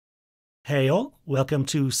Hey all, welcome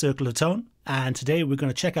to Circle of Tone, and today we're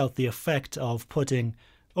going to check out the effect of putting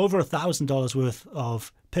over $1,000 worth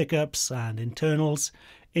of pickups and internals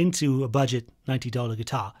into a budget $90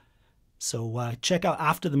 guitar. So check out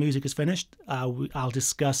after the music is finished. I'll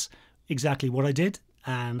discuss exactly what I did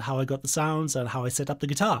and how I got the sounds and how I set up the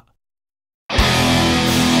guitar.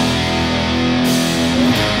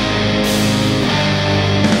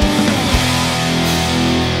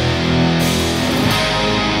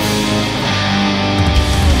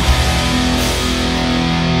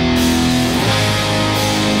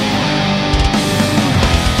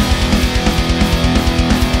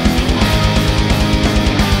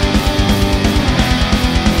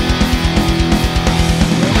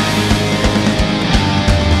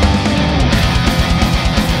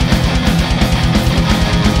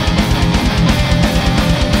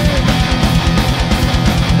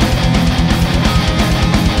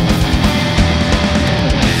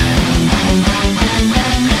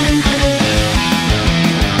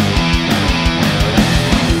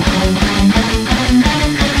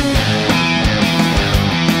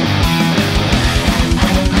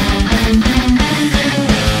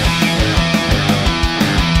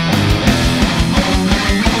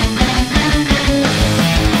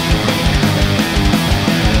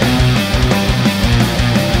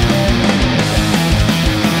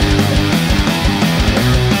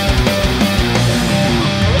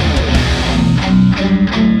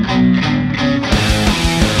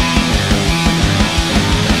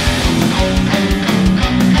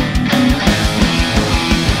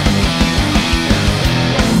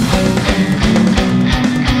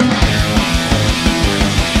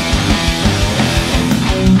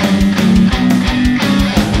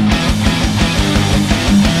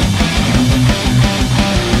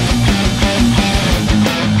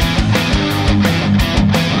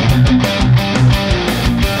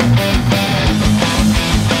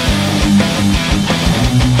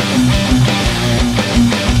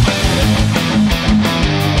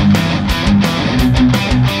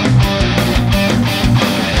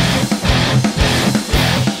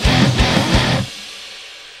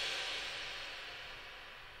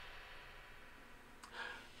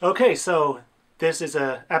 Okay, so this is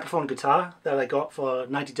a Epiphone guitar that I got for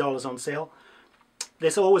 $90 on sale.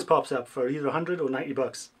 This always pops up for either 100 or 90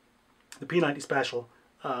 bucks. The P90 special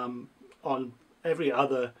on every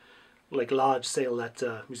other large sale that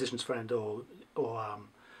Musician's Friend or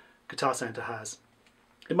Guitar Center has.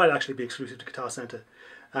 It might actually be exclusive to Guitar Center.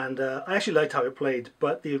 And I actually liked how it played,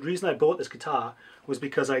 but the reason I bought this guitar was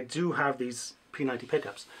because I do have these P90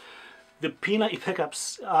 pickups. The P90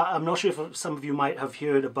 pickups, I'm not sure if some of you might have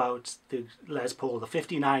heard about the Les Paul, the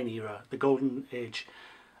 59 era, the golden age,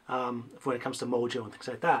 when it comes to mojo and things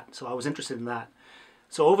like that. So I was interested in that.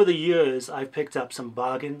 So over the years, I've picked up some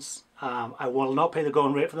bargains. I will not pay the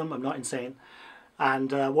going rate for them, I'm not insane.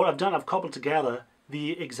 And what I've done, I've cobbled together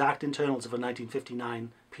the exact internals of a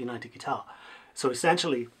 1959 P90 guitar. So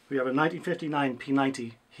essentially, we have a 1959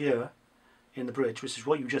 P90 here in the bridge, which is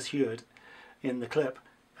what you just heard in the clip.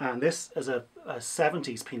 And this is a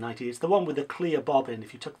 70s P90. It's the one with the clear bobbin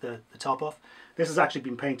if you took the top off. This has actually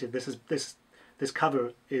been painted. This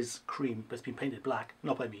cover is cream, but it's been painted black,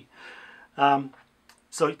 not by me.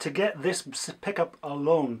 So to get this pickup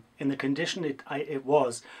alone in the condition it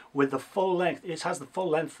was, with the full length, it has the full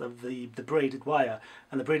length of the braided wire,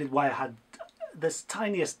 and the braided wire had this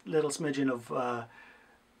tiniest little smidgen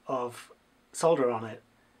of solder on it,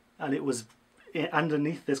 and it was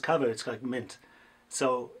underneath this cover. It's like mint.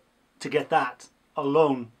 So to get that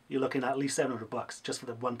alone, you're looking at least 700 bucks just for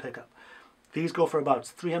the one pickup. These go for about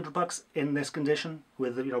 300 bucks in this condition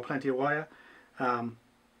with plenty of wire.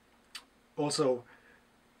 Also,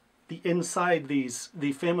 the inside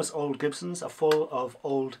the famous old Gibsons are full of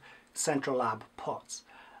old Centralab pots,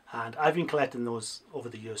 and I've been collecting those over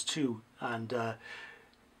the years too. And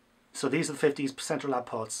so these are the 50s Centralab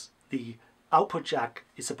pots. The output jack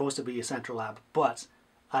is supposed to be a Centralab, but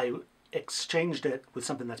I exchanged it with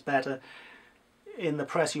something that's better. In the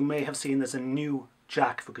press you may have seen there's a new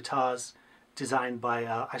jack for guitars designed by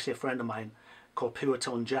actually a friend of mine called Prius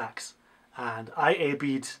Tone jacks, and I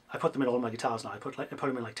put them in all my guitars now. I put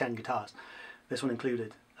them in like 10 guitars, this one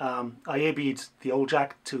included. I A-B'd the old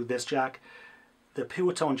jack to this jack. The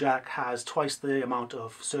Prius Tone jack has twice the amount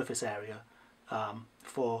of surface area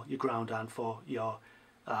for your ground and for your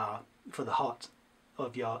for the hot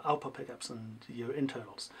of your output pickups and your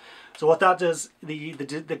internals. So what that does, the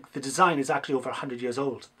design is actually over 100 years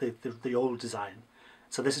old, the old design.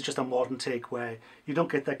 So this is just a modern take where you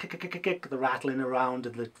don't get the kick, the rattling around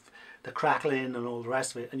and the crackling and all the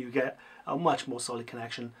rest of it, and you get a much more solid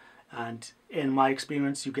connection. and in my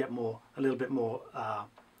experience you get a little bit more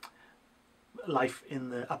life in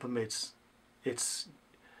the upper mids.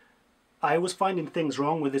 I was finding things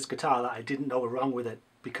wrong with this guitar that I didn't know were wrong with it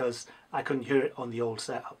because I couldn't hear it on the old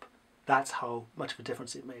setup. That's how much of a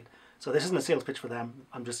difference it made. So this isn't a sales pitch for them.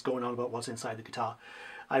 I'm just going on about what's inside the guitar.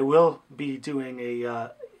 I will be doing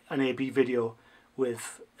an A/B video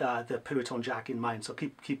with the Prius Tone jack in mind, so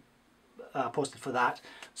keep posted for that,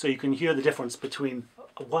 so you can hear the difference between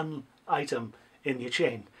one item in your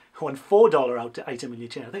chain, one $4 item in your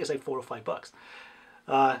chain. I think it's like $4 or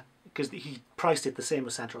 $5, because he priced it the same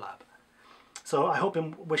as Centralab. So I hope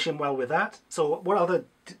and wish him well with that. So what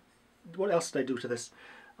else did I do to this?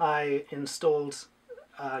 I installed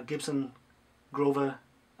Gibson Grover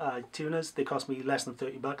tuners. They cost me less than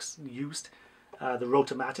 $30 used. The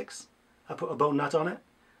Rotomatics. I put a bone nut on it,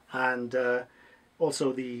 and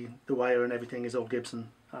also the wire and everything is all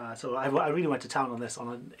Gibson. So I really went to town on this, on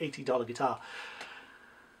an $80 guitar,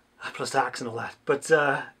 plus tax and all that. But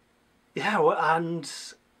yeah, and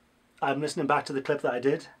I'm listening back to the clip that I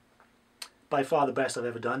did. By far the best I've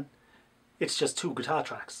ever done. It's just 2 guitar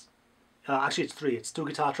tracks. Actually it's 3. It's 2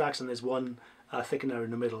 guitar tracks and there's one thickener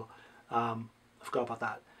in the middle. I forgot about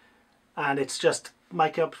that. And it's just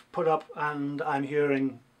mic up, put up, and I'm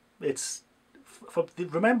hearing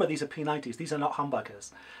remember, these are P90s, these are not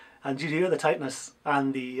humbuckers. And you hear the tightness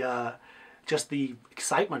and the just the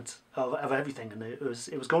excitement of everything. And it was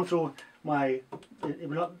going through my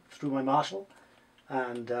Marshall,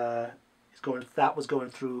 and that was going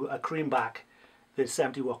through a creamback, the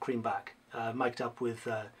 70-watt creamback, mic'd up with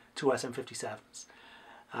 2 SM57s.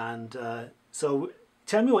 And so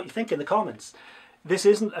tell me what you think in the comments. This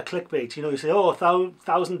isn't a clickbait. You know, you say, oh,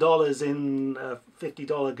 $1,000 in a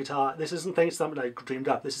 $50 guitar. This isn't something I dreamed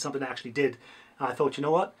up. This is something I actually did. And I thought, you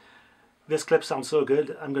know what? This clip sounds so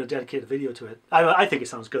good, I'm going to dedicate a video to it. I think it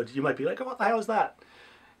sounds good. You might be like, oh, what the hell is that?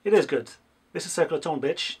 It is good. This is circular tone,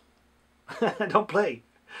 bitch. Don't play.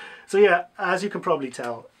 So yeah, as you can probably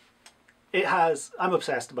tell, I'm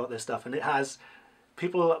obsessed about this stuff, and it has,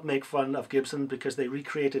 people make fun of Gibson because they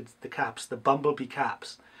recreated the caps, the Bumblebee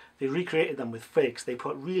caps. They recreated them with fakes. They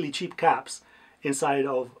put really cheap caps inside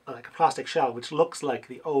of like a plastic shell, which looks like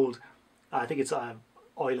the old, I think it's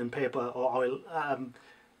oil and paper or oil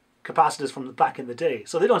capacitors from back in the day.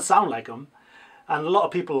 So they don't sound like them. And a lot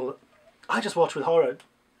of people, I just watched with horror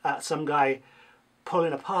at some guy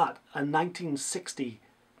pulling apart a 1960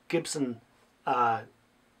 Gibson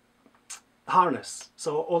harness.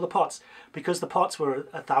 So all the pots, because the pots were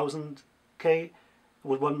 1000K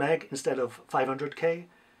with 1 meg instead of 500K,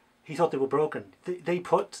 he thought they were broken. They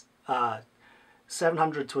put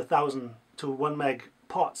 700 to 1000 to 1 meg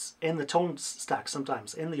pots in the tone stack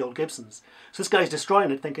sometimes in the old Gibsons. So this guy's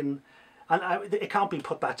destroying it, thinking, and it can't be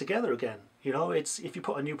put back together again. You know, it's, if you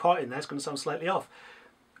put a new part in there, it's going to sound slightly off.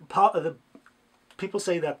 Part of the people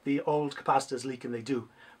say that the old capacitors leak, and they do.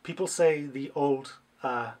 People say the old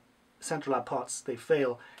Centralab pots, they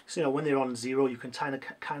fail. So, you know, when they're on 0, you can kind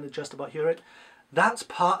of just about hear it. That's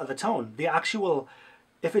part of the tone. The actual,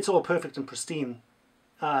 if it's all perfect and pristine,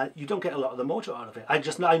 you don't get a lot of the mojo out of it.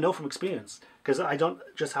 I know from experience, because I don't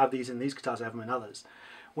just have these in these guitars, I have them in others.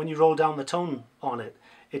 When you roll down the tone on it,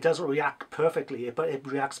 it doesn't react perfectly, but it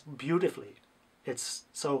reacts beautifully.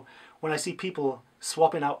 So when I see people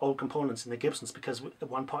swapping out old components in the Gibsons because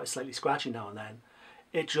one part is slightly scratchy now and then,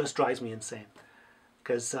 it just drives me insane.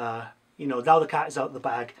 Because you know, now the cat is out of the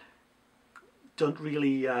bag. Don't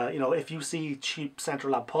really, you know, if you see cheap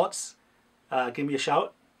Centralab pots, give me a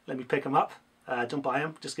shout. Let me pick them up. Don't buy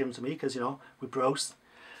them. Just give them to me, because, you know, we're bros.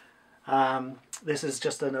 This is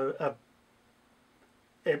just I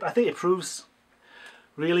think it proves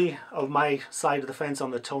really of my side of the fence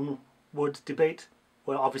on the tone wood debate.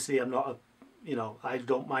 Well, obviously I'm not you know, I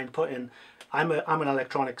don't mind putting, I'm an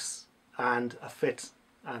electronics and a fit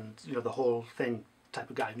and, you know, the whole thing type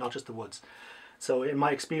of guy, not just the woods. So in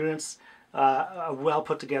my experience, a well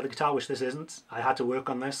put together guitar, which this isn't, I had to work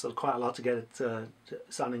on this, so quite a lot to get it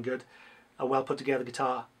sounding good. A well put together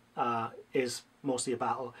guitar is mostly a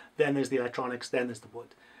battle. Then there's the electronics, then there's the wood.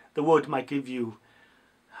 The wood might give you,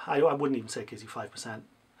 I wouldn't even say it gives you 5%.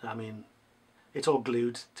 I mean, it's all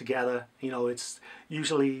glued together. You know, it's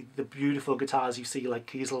usually the beautiful guitars you see like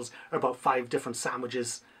Kiesel's are about 5 different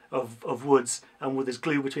sandwiches of woods, and with this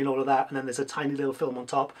glue between all of that, and then there's a tiny little film on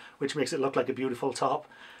top which makes it look like a beautiful top.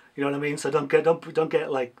 You know what I mean? So don't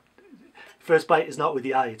get like, first bite is not with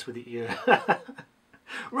the eye, it's with the ear.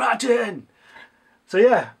 Rotten! So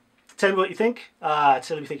yeah, tell me what you think. Tell me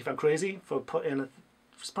if you think if I'm crazy for putting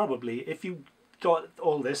probably, if you got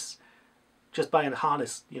all this, just buying a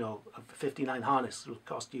harness, you know, a 59 harness will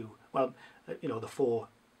cost you, well, you know, the 4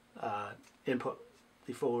 input,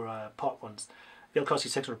 the 4 pot ones, they'll cost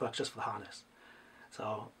you $600 just for the harness.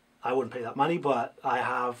 So I wouldn't pay that money, but I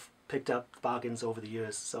have picked up bargains over the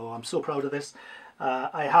years, so I'm so proud of this.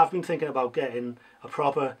 I have been thinking about getting a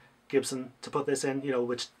proper Gibson to put this in, you know,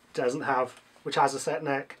 which has a set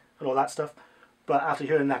neck and all that stuff. But after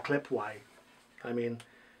hearing that clip, why? I mean,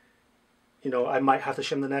 you know, I might have to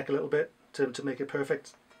shim the neck a little bit to make it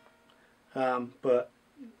perfect. But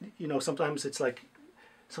you know, sometimes it's like,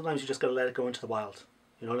 sometimes you just gotta let it go into the wild.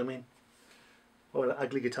 You know what I mean? Oh, an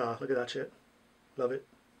ugly guitar! Look at that shit. Love it.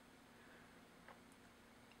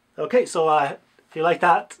 Okay, so if you like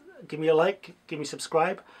that, give me a like, give me a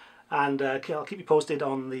subscribe, and I'll keep you posted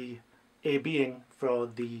on the A-Bing for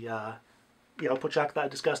the output jack that I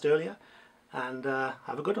discussed earlier, and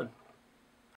have a good one.